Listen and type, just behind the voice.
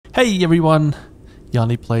Hey everyone,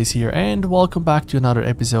 Yanni Plays here and welcome back to another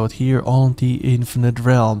episode here on the Infinite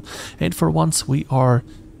Realm. And for once we are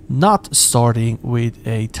not starting with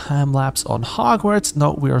a time-lapse on Hogwarts.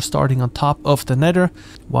 No, we are starting on top of the Nether.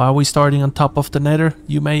 Why are we starting on top of the Nether,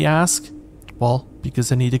 you may ask? Well,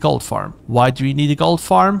 because I need a gold farm. Why do you need a gold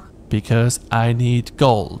farm? Because I need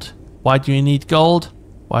gold. Why do you need gold?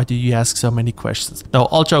 Why do you ask so many questions? No,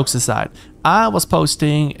 all jokes aside, I was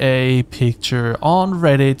posting a picture on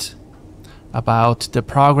Reddit about the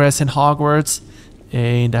progress in Hogwarts,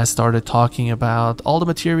 and I started talking about all the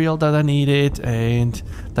material that I needed and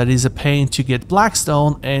that is a pain to get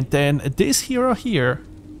Blackstone, and then this hero here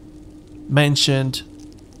mentioned,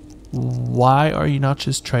 why are you not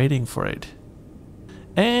just trading for it?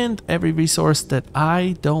 And every resource that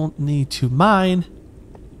I don't need to mine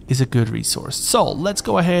is a good resource. So let's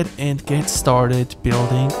go ahead and get started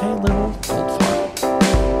building a little gold farm.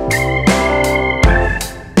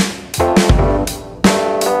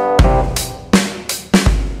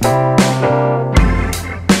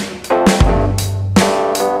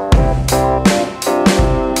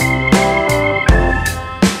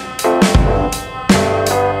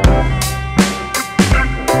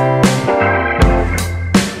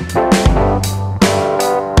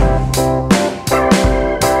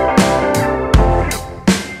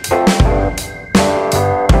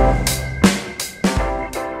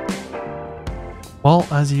 Well,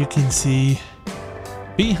 as you can see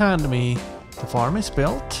behind me, the farm is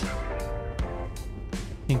built,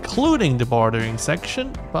 including the bartering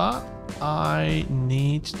section, but I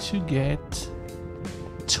need to get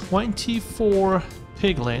 24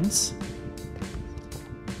 piglins.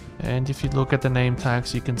 And if you look at the name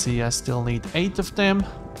tags, you can see I still need 8 of them.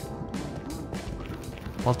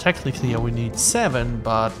 Well, technically I would need 7,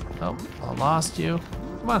 but oh, I lost you.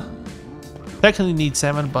 Come on. Technically need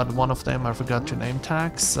 7, but one of them I forgot to name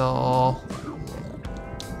tag, so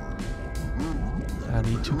I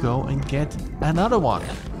need to go and get another one.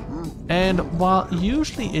 And while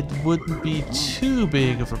usually it wouldn't be too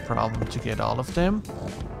big of a problem to get all of them,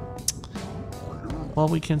 well,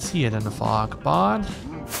 we can see it in the fog, but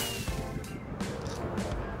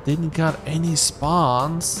didn't got any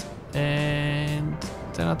spawns. And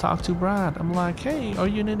then I talked to Brad. I'm like, hey, are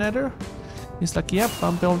you in the Nether? He's like, yep,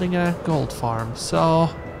 I'm building a gold farm.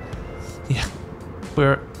 So, yeah,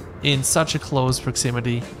 we're in such a close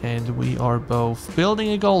proximity and we are both building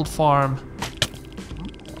a gold farm.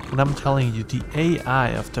 And I'm telling you, the AI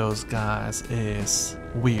of those guys is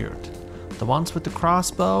weird. The ones with the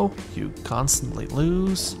crossbow, you constantly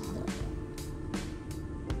lose.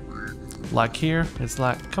 Like here, it's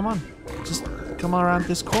like, come on, just come around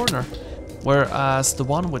this corner. Whereas the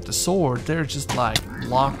one with the sword, they're just like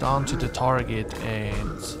locked onto the target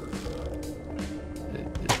and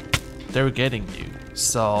they're getting you.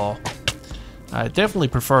 So I definitely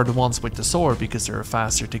prefer the ones with the sword because they're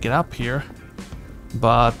faster to get up here.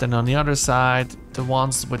 But then on the other side, the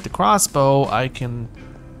ones with the crossbow, I can,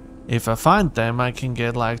 if I find them, I can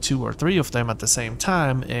get like 2 or 3 of them at the same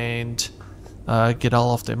time and get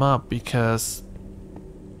all of them up because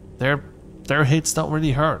their hits don't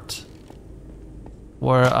really hurt.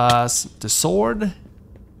 Whereas the sword,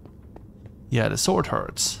 yeah, the sword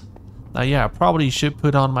hurts. Now, yeah, I probably should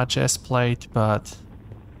put on my chest plate, but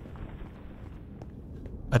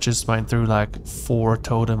I just went through like 4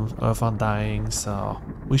 totem of undying, so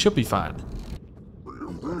we should be fine.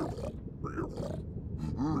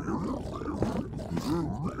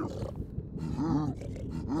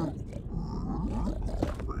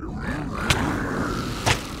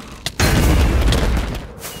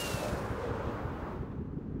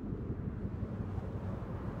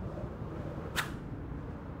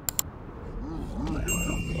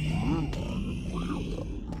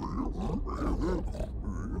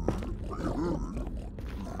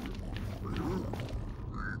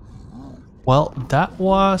 Well, that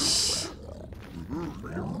was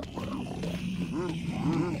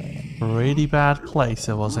a really bad place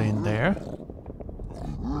I was in there.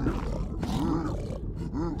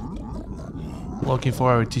 Looking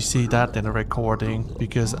forward to see that in a recording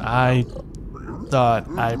because I thought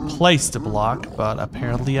I placed the block, but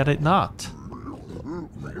apparently I did not.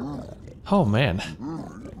 Oh man.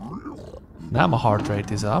 Now my heart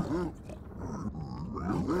rate is up.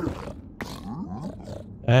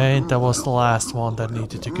 And that was the last one that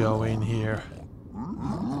needed to go in here.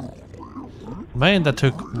 Man, that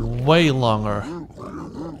took way longer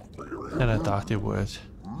than I thought it would.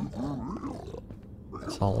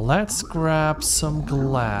 So let's grab some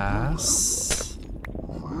glass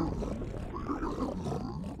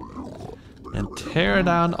and tear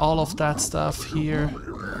down all of that stuff here.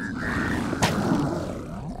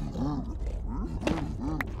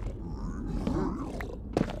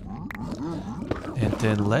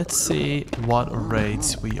 then let's see what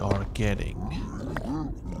rates we are getting.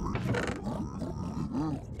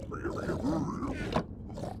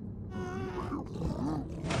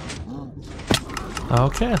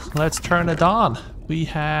 Okay, let's turn it on. We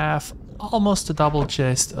have almost a double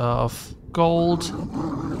chest of gold,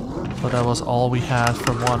 but that was all we had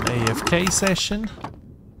from one AFK session.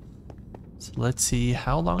 So let's see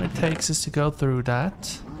how long it takes us to go through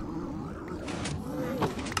that.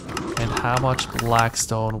 And how much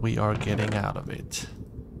Blackstone we are getting out of it.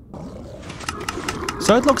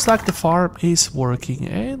 So it looks like the farm is working,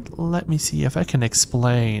 and let me see if I can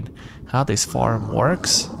explain how this farm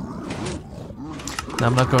works. Now,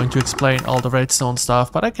 I'm not going to explain all the redstone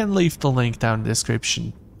stuff, but I can leave the link down in the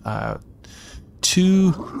description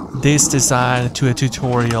to this design, to a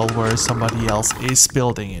tutorial where somebody else is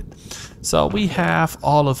building it. So we have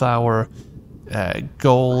all of our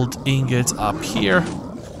gold ingots up here.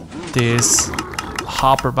 This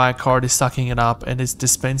hopper minecart is sucking it up and is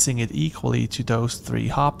dispensing it equally to those 3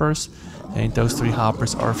 hoppers, and those 3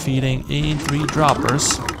 hoppers are feeding in 3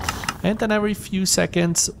 droppers, and then every few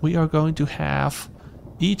seconds we are going to have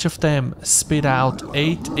each of them spit out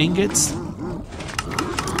 8 ingots.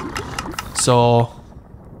 So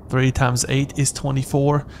 3 times 8 is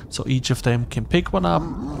 24, so each of them can pick one up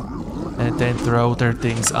and then throw their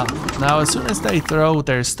things up. Now as soon as they throw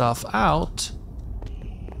their stuff out,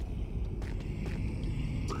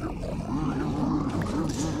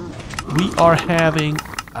 we are having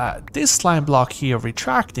this slime block here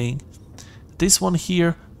retracting, this one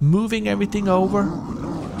here moving everything over,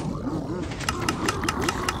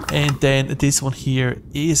 and then this one here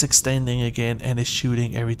is extending again and is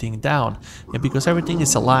shooting everything down. And because everything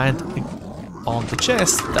is aligned on the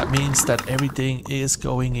chest, that means that everything is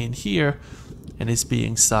going in here and is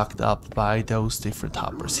being sucked up by those different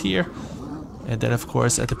hoppers here. And then of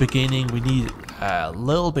course at the beginning we need a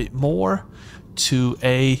little bit more to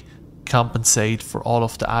compensate for all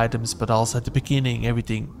of the items, but also at the beginning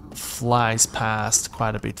everything flies past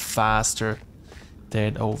quite a bit faster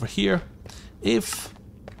than over here. If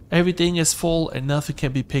everything is full and nothing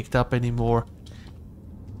can be picked up anymore,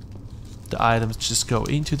 the items just go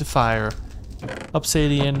into the fire.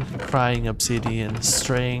 Obsidian, crying obsidian,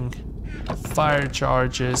 string, fire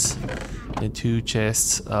charges, and 2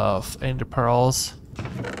 chests of ender pearls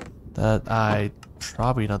that I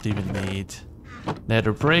probably not even need.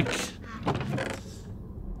 Nether brick,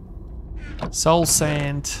 soul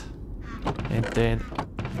sand, and then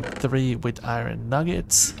 3 with iron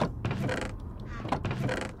nuggets.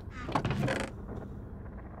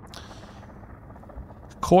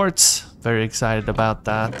 Quartz, very excited about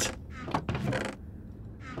that.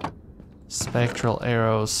 Spectral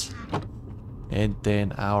arrows, and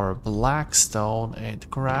then our blackstone and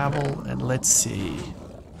gravel, and let's see.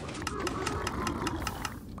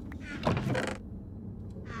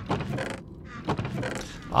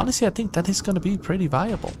 Honestly, I think that is going to be pretty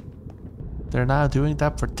viable. They're now doing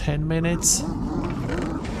that for 10 minutes.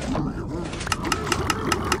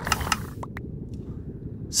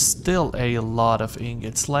 Still a lot of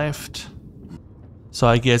ingots left. So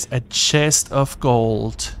I guess a chest of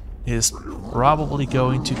gold is probably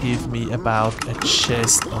going to give me about a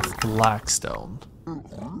chest of blackstone.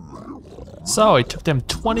 So it took them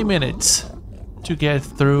 20 minutes to get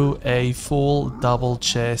through a full double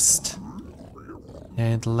chest.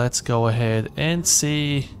 And let's go ahead and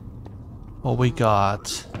see what we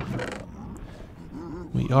got.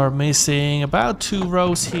 We are missing about 2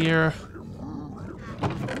 rows here.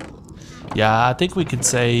 Yeah, I think we can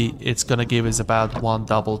say it's gonna give us about 1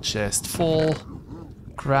 double chest full.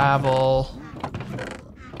 Gravel,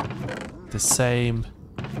 the same.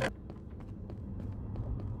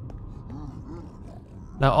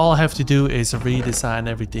 Now all I have to do is redesign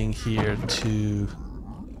everything here to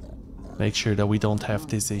make sure that we don't have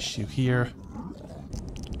this issue here.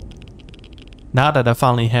 Now that I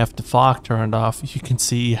finally have the fog turned off, you can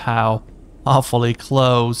see how awfully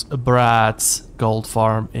close Brad's gold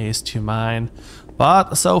farm is to mine.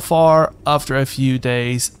 But so far, after a few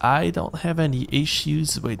days, I don't have any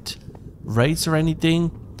issues with rates or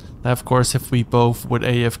anything. Now, of course, if we both would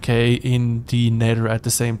AFK in the nether at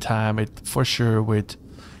the same time, it for sure would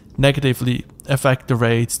negatively affect the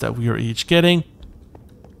rates that we are each getting.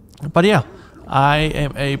 But yeah, I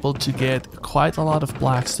am able to get quite a lot of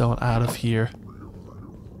blackstone out of here.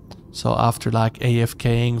 So after like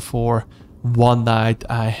AFKing for 1 night,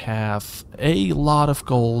 I have a lot of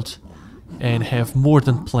gold and have more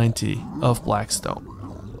than plenty of blackstone.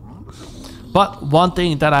 But one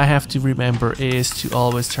thing that I have to remember is to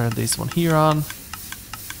always turn this one here on.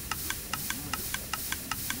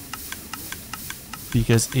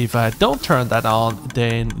 Because if I don't turn that on,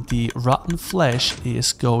 then the rotten flesh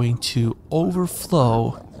is going to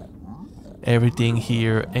overflow everything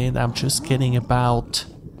here, and I'm just getting about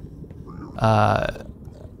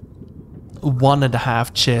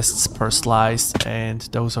 1.5 chests per slice, and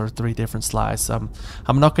those are 3 different slices.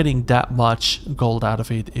 I'm not getting that much gold out of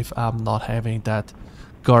it if I'm not having that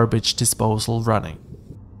garbage disposal running.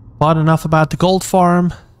 But enough about the gold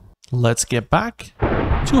farm. Let's get back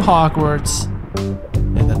to Hogwarts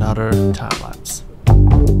and another time lapse.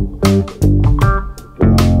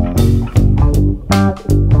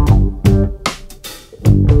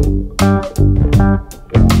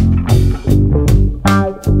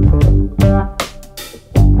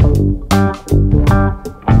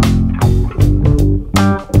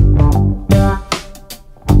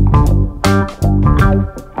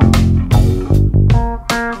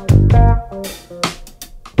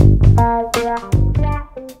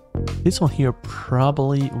 This one here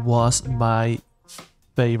probably was my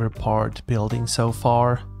favorite part building so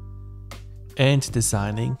far and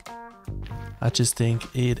designing. I just think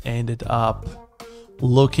it ended up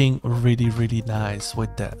looking really nice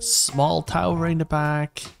with that small tower in the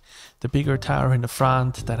back, the bigger tower in the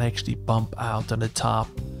front that actually bump out on the top,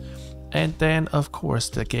 and then of course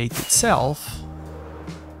the gate itself.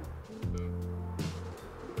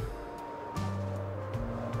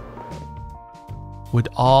 With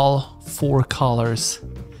all 4 colors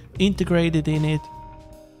integrated in it.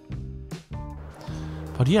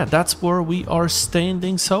 But yeah, that's where we are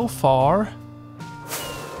standing so far.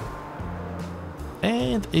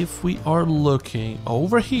 And if we are looking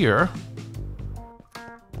over here,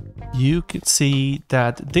 you can see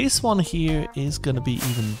that this one here is gonna be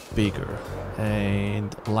even bigger.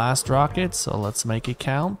 And last rocket, so let's make it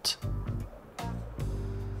count.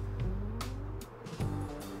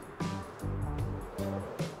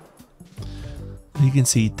 You can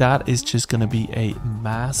see that is just going to be a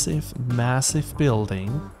massive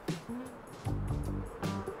building.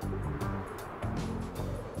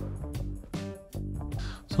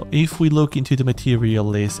 So if we look into the material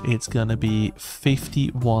list, it's going to be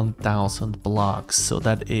 51,000 blocks. So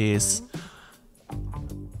that is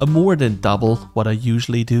more than double what I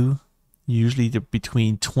usually do. Usually they're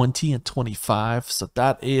between 20 and 25. So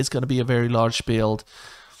that is going to be a very large build.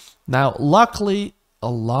 Now, luckily, a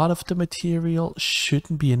lot of the material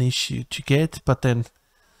shouldn't be an issue to get, but then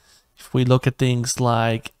if we look at things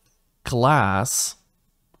like glass,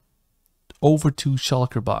 over 2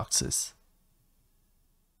 shulker boxes.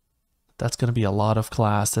 That's going to be a lot of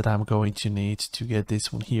glass that I'm going to need to get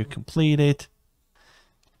this one here completed.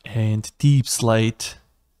 And deep slate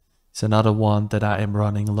is another one that I am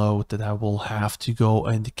running low that I will have to go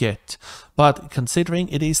and get. But considering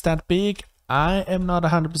it is that big, I am not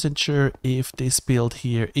 100% sure if this build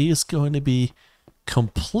here is going to be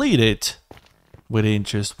completed within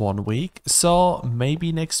just 1 week. So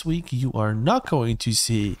maybe next week you are not going to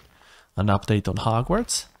see an update on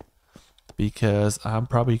Hogwarts, because I'm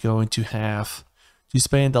probably going to have to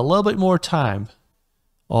spend a little bit more time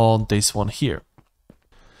on this one here.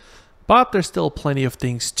 But there's still plenty of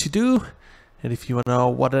things to do. And if you want to know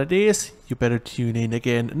what it is, you better tune in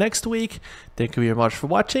again next week. Thank you very much for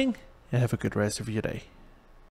watching, and have a good rest of your day.